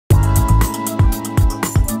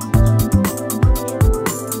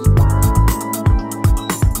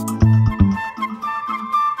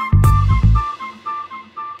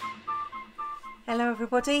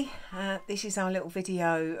everybody, this is our little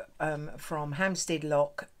video from Hampstead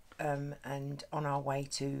Lock and on our way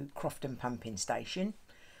to Crofton Pumping Station.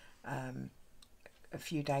 A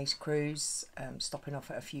few days cruise, stopping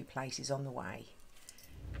off at a few places on the way.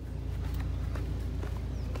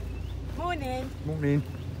 Morning. Morning.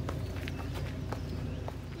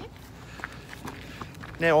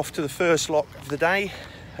 Now off to the first lock of the day.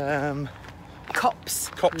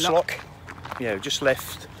 Cops Lock. Yeah, we just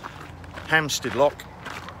left Hampstead Lock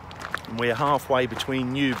and we're halfway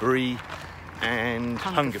between Newbury and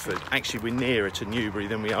Hungerford. Actually, we're nearer to Newbury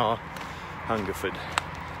than we are Hungerford.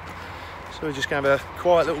 So we're just going to have a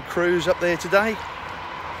quiet little cruise up there today.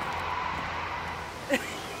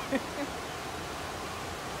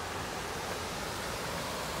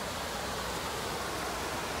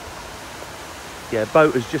 Yeah,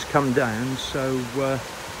 boat has just come down, so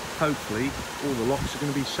hopefully all the locks are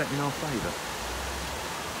going to be set in our favour.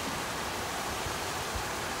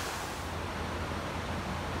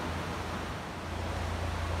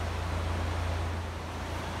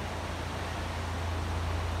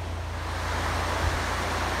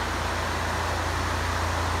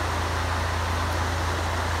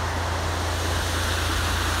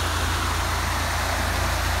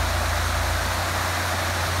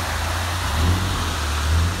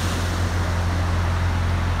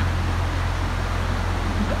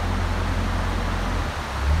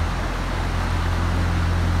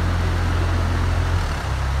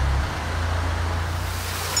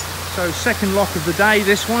 So second lock of the day,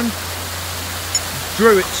 this one,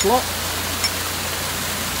 Druitt's Lock,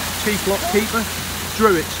 chief lock keeper,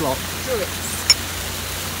 Druitt's Lock.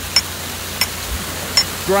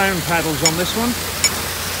 Ground paddles on this one.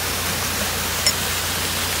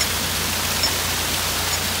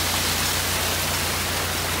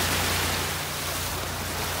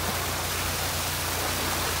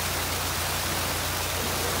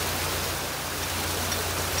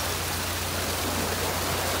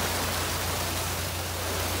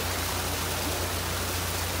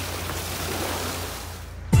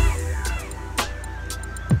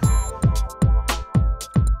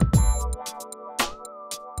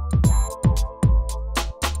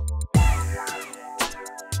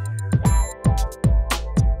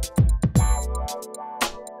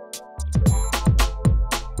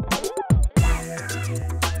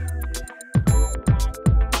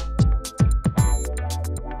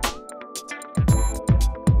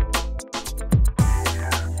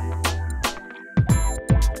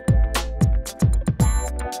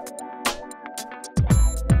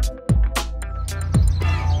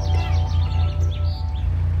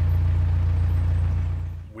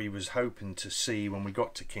 Was hoping to see when we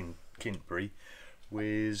got to Kintbury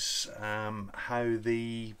was how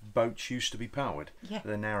the boats used to be powered. Yeah.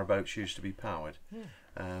 The narrowboats used to be powered.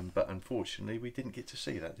 Yeah. But unfortunately we didn't get to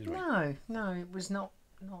see that, did we? No, it was not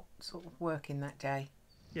sort of working that day.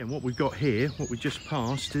 Yeah, and what we've got here, what we just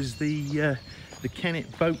passed, is the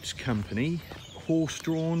Kennet Boats Company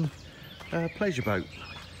horse-drawn pleasure boat.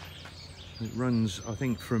 It runs, I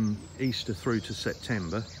think, from Easter through to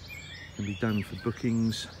September. Can be done for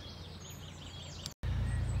bookings.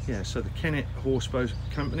 Yeah, so the Kennet Horseboat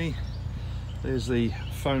Company, there's the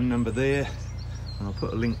phone number there, and I'll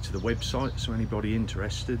put a link to the website so anybody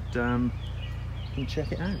interested can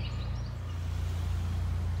check it out.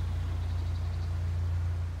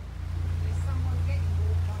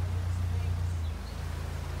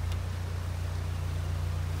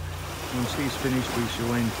 Once he's finished, we shall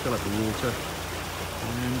then fill up the water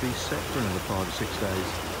and be set for another 5 or 6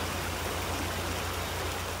 days.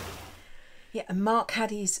 Yeah, and Mark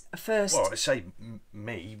had his first... Well, I say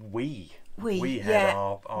me, we had yeah,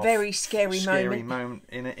 our very scary moment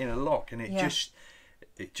in a lock, and it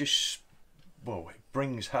just well, it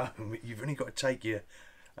brings home. You've only got to take your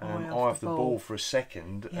eye off the ball for a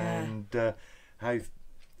second, and how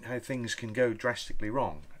things can go drastically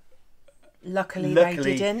wrong. Luckily they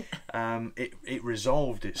didn't. It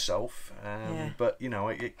resolved itself, but you know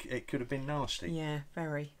it could have been nasty. Yeah,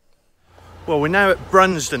 very. Well, we're now at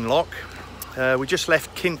Brunsden Lock. We just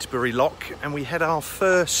left Kintbury Lock and we had our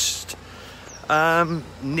first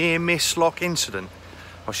near-miss lock incident.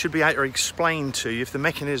 I should be able to explain to you, if the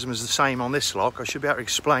mechanism is the same on this lock, I should be able to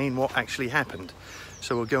explain what actually happened.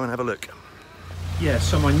 So we'll go and have a look. Yeah,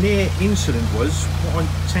 so my near incident was, what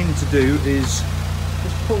I tend to do is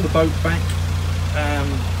just pull the boat back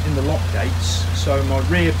in the lock gates. So my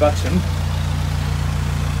rear button,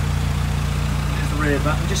 there's the rear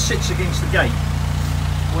button, just sits against the gate.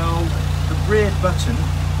 Well, the rear button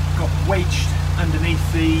got wedged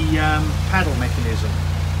underneath the paddle mechanism.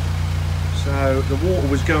 So the water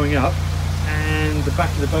was going up and the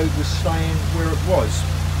back of the boat was staying where it was,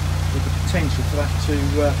 with the potential for that to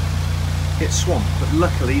get swamped. But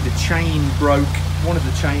luckily the chain broke, one of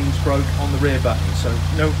the chains broke on the rear button, so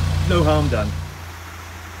no harm done.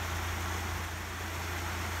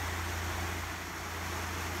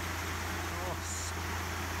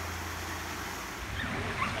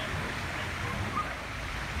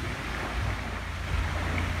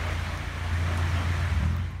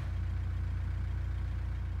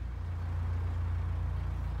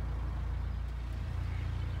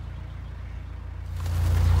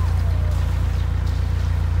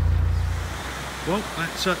 Well,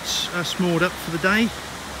 that's us moored up for the day.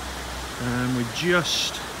 We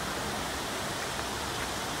just,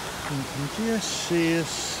 you can just see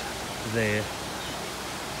us there,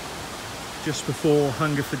 just before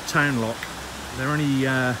Hungerford Town Lock. They're only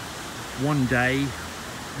 1 day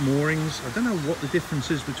moorings. I don't know what the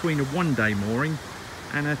difference is between a 1 day mooring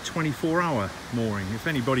and a 24-hour mooring. If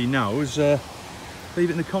anybody knows, leave it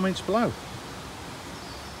in the comments below.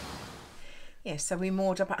 Yeah, so we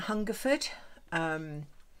moored up at Hungerford.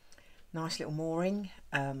 Nice little mooring.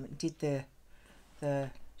 Did the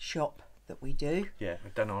shop that we do. Yeah,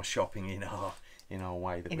 we've done our shopping in our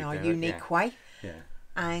way that in we our do unique it. way. Yeah.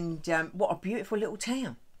 And what a beautiful little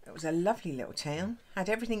town. It was a lovely little town. Had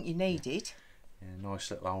everything you needed. Yeah,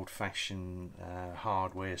 nice little old-fashioned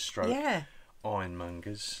hardware stroke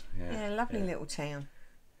ironmongers. Yeah, lovely little town.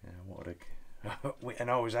 Yeah, what a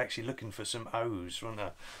and I was actually looking for some O's, wasn't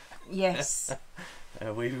I? Yes.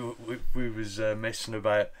 we was messing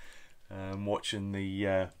about watching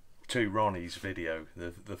the Two Ronnies video,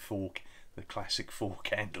 the classic 4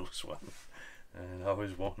 candles one, and I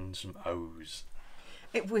was wanting some O's.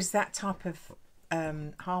 It was that type of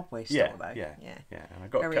hardware store though. Yeah. And I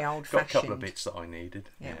got Very got a couple of bits that I needed.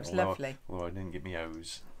 Yeah, it was lovely. Although I didn't get me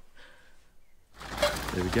O's.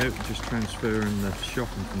 There we go, just transferring the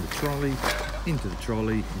shopping from the trolley into the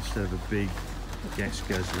trolley instead of a big gas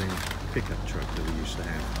guzzling pickup truck that we used to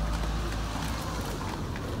have.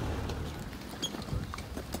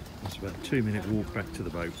 It's about a 2-minute walk back to the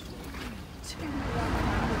boat.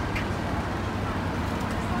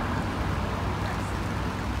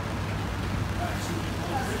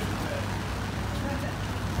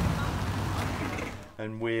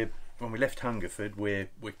 And when we left Hungerford, we're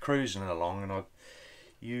cruising along, and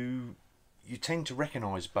you tend to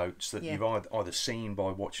recognise boats that you've either seen by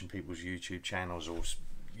watching people's YouTube channels, or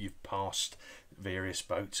you've passed various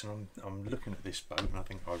boats. And I'm looking at this boat, and I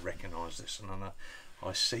think I recognise this, and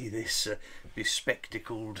I see this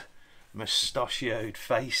bespectacled, mustachioed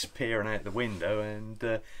face peering out the window,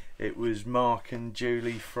 and it was Mark and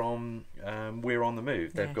Julie from We're on the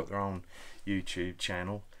Move. They've got their own YouTube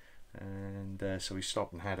channel. And so we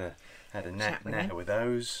stopped and had a natter with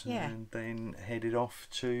those, and then headed off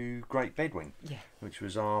to Great Bedwin, which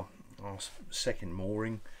was our second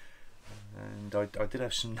mooring. And I did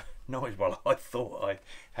have some nice, well, I thought I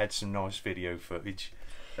had some nice video footage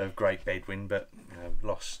of Great Bedwin, but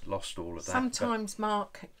lost all of that. Sometimes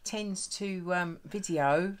Mark tends to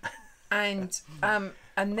video and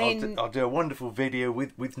then I'll do a wonderful video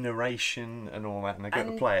with narration and all that, and I go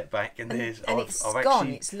to play it back, and it's lost.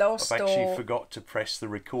 I've actually forgot to press the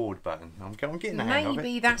record button. I'm getting the hang of it.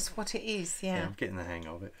 Maybe that's what it is. Yeah, I'm getting the hang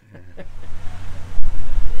of it. Yeah.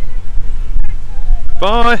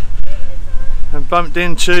 Bye. And bumped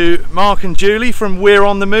into Mark and Julie from We're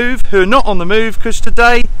on the Move, who are not on the move because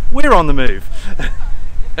today we're on the move.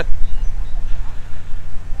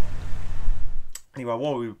 Anyway,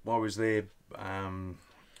 while I was there,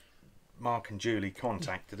 Mark and Julie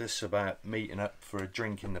contacted us about meeting up for a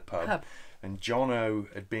drink in the pub. And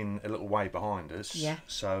Jono had been a little way behind us,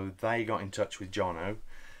 so they got in touch with Jono.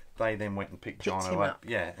 They then went and picked Jono up,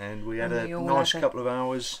 and we had a nice couple of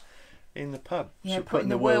hours in the pub, putting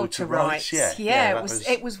the world to rights.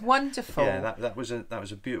 It was wonderful. Yeah, that was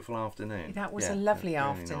a beautiful afternoon. That was a lovely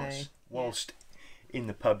afternoon. Really nice. Whilst in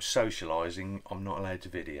the pub socialising, I'm not allowed to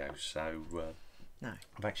video, so no.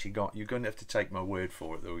 I've actually got. You're going to have to take my word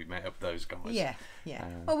for it that we met up those guys. Yeah.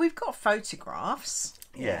 Well, we've got photographs.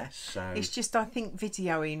 Yeah. So it's just, I think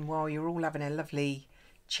videoing while you're all having a lovely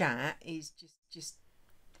chat is just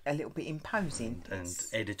a little bit imposing. And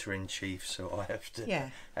editor-in-chief, so I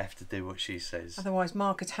have to do what she says. Otherwise,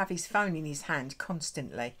 Mark would have his phone in his hand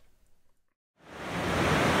constantly.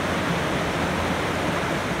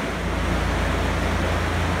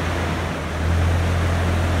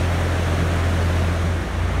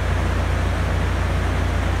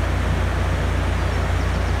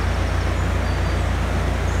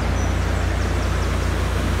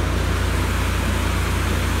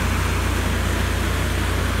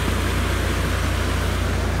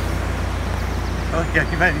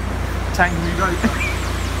 game, ain't it? Tangley rope.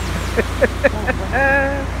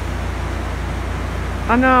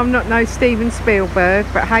 I know I'm not no Steven Spielberg,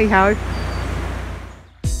 but hey ho.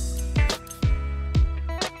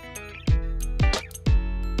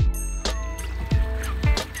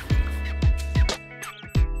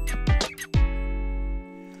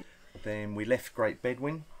 Then we left Great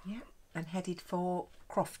Bedwin. Yeah, and headed for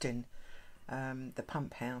Crofton, the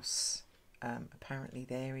pump house. Apparently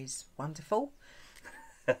there is wonderful.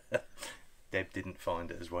 Deb didn't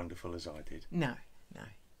find it as wonderful as I did. No, no.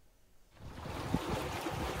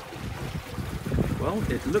 Well,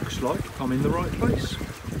 it looks like I'm in the right place.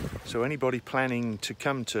 So anybody planning to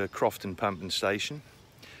come to Crofton Pumping Station,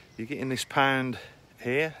 you get in this pound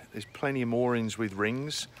here. There's plenty of moorings with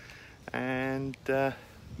rings, and the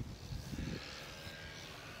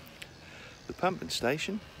pumping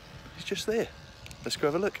station is just there. Let's go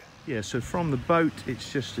have a look. Yeah, so from the boat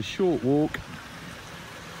it's just a short walk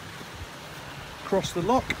across the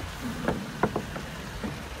lock,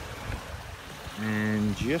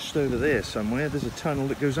 and just over there somewhere there's a tunnel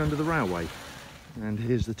that goes under the railway. And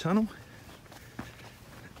here's the tunnel,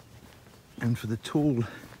 and for the tall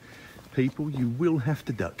people you will have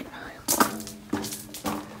to duck.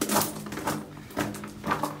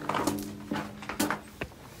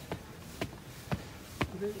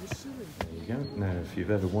 There you go. Now if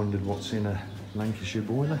you've ever wondered what's in a Lancashire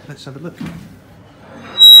boiler, let's have a look.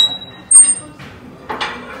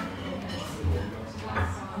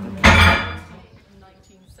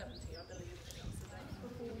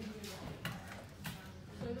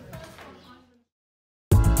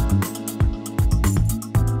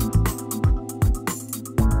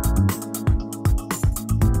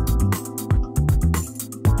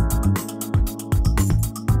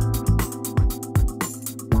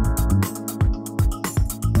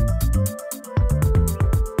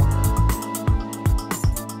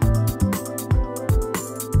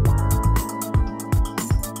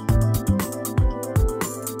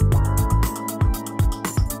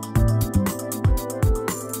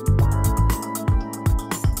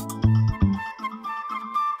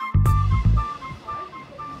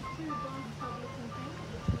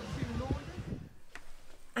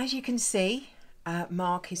 As you can see,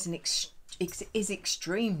 Mark is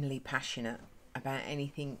extremely passionate about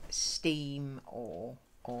anything steam or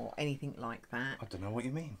anything like that. I don't know what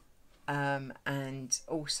you mean. And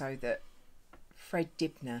also that Fred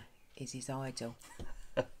Dibner is his idol.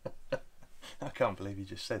 I can't believe you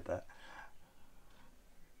just said that.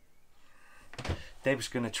 Deb's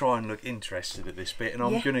going to try and look interested at this bit, and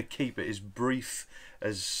I'm going to keep it as brief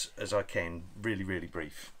as I can, really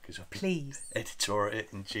brief, because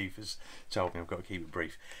editor-in-chief has told me I've got to keep it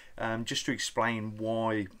brief. Just to explain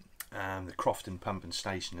why the Crofton Pumping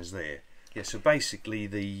Station is there. Yeah, so basically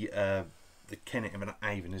the Kennet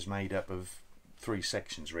Avon is made up of three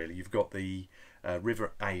sections really. You've got the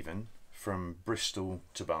River Avon from Bristol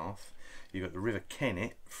to Bath. You've got the River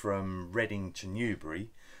Kennet from Reading to Newbury.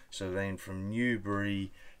 So then from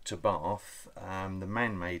Newbury to Bath, the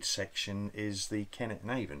man-made section is the Kennet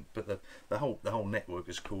Avon, but the whole network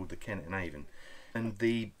is called the Kennet Avon. And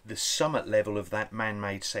the summit level of that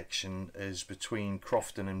man-made section is between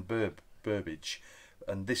Crofton and Burbage,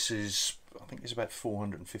 and this is, I think it's about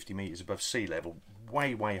 450 metres above sea level,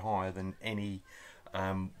 way higher than any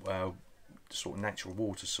sort of natural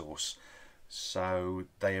water source. So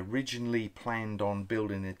they originally planned on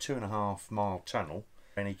building a 2.5 mile tunnel,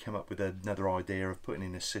 and he came up with another idea of putting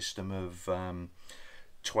in a system of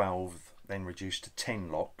 12, then reduced to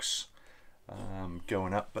 10 locks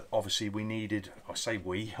going up. But obviously we needed, I say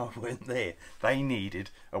we, I weren't there, they needed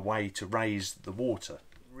a way to raise the water.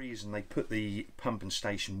 The reason they put the pumping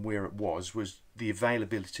station where it was the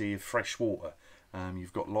availability of fresh water.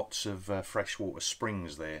 You've got lots of freshwater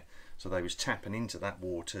springs there, so they was tapping into that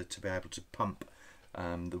water to be able to pump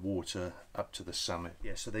the water up to the summit.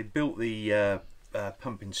 Yeah, so they built the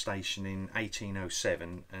pumping station in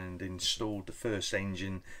 1807 and installed the first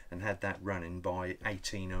engine and had that running by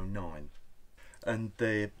 1809. And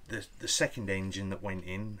the second engine that went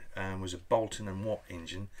in was a Boulton Watt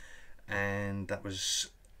engine, and that was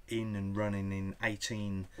in and running in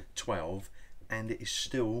 1812, and it is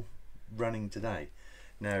still running today.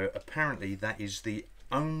 Now apparently that is the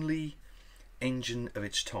only engine of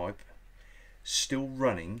its type still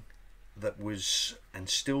running that was and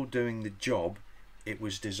still doing the job it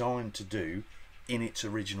was designed to do in its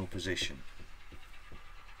original position.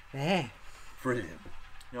 There. Brilliant.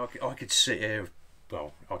 Now I could sit here,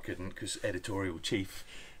 well I couldn't because editorial chief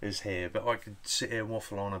is here, but I could sit here and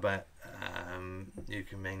waffle on about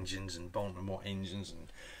Newcomb engines and Boulton Watt engines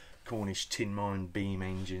and Cornish tin mine beam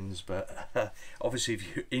engines, but obviously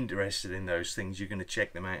if you're interested in those things, you're going to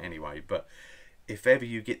check them out anyway. But if ever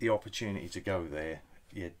you get the opportunity to go there,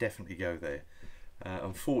 yeah, definitely go there.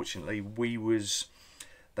 Unfortunately,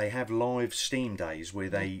 they have live steam days where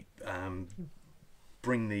they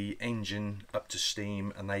bring the engine up to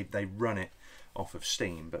steam and they run it off of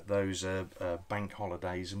steam, but those are bank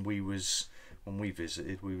holidays, and when we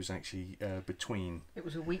visited, we was actually between. It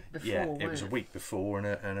was a week before. Yeah, it was a week before,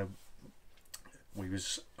 and we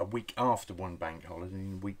was a week after one bank holiday,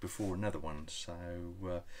 and a week before another one. So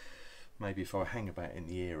maybe if I hang about in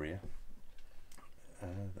the area,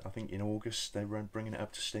 I think in August they were bringing it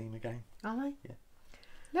up to steam again. Are they? Yeah.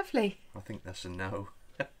 Lovely. I think that's a no.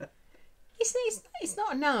 It's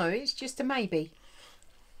not a no. It's just a maybe.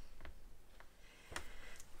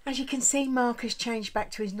 As you can see, Mark has changed back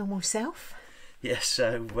to his normal self. Yes,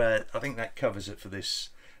 so I think that covers it for this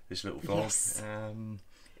little vlog. Yes.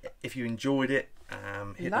 If you enjoyed it,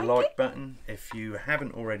 hit the like button. If you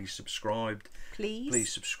haven't already subscribed,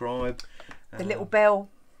 please subscribe. The little bell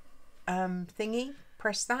thingy,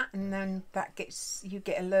 press that, and then you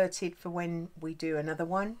get alerted for when we do another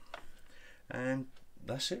one. And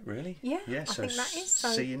that's it, really. Yeah, Yeah. I think that is.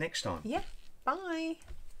 So, see you next time. Yeah. Bye.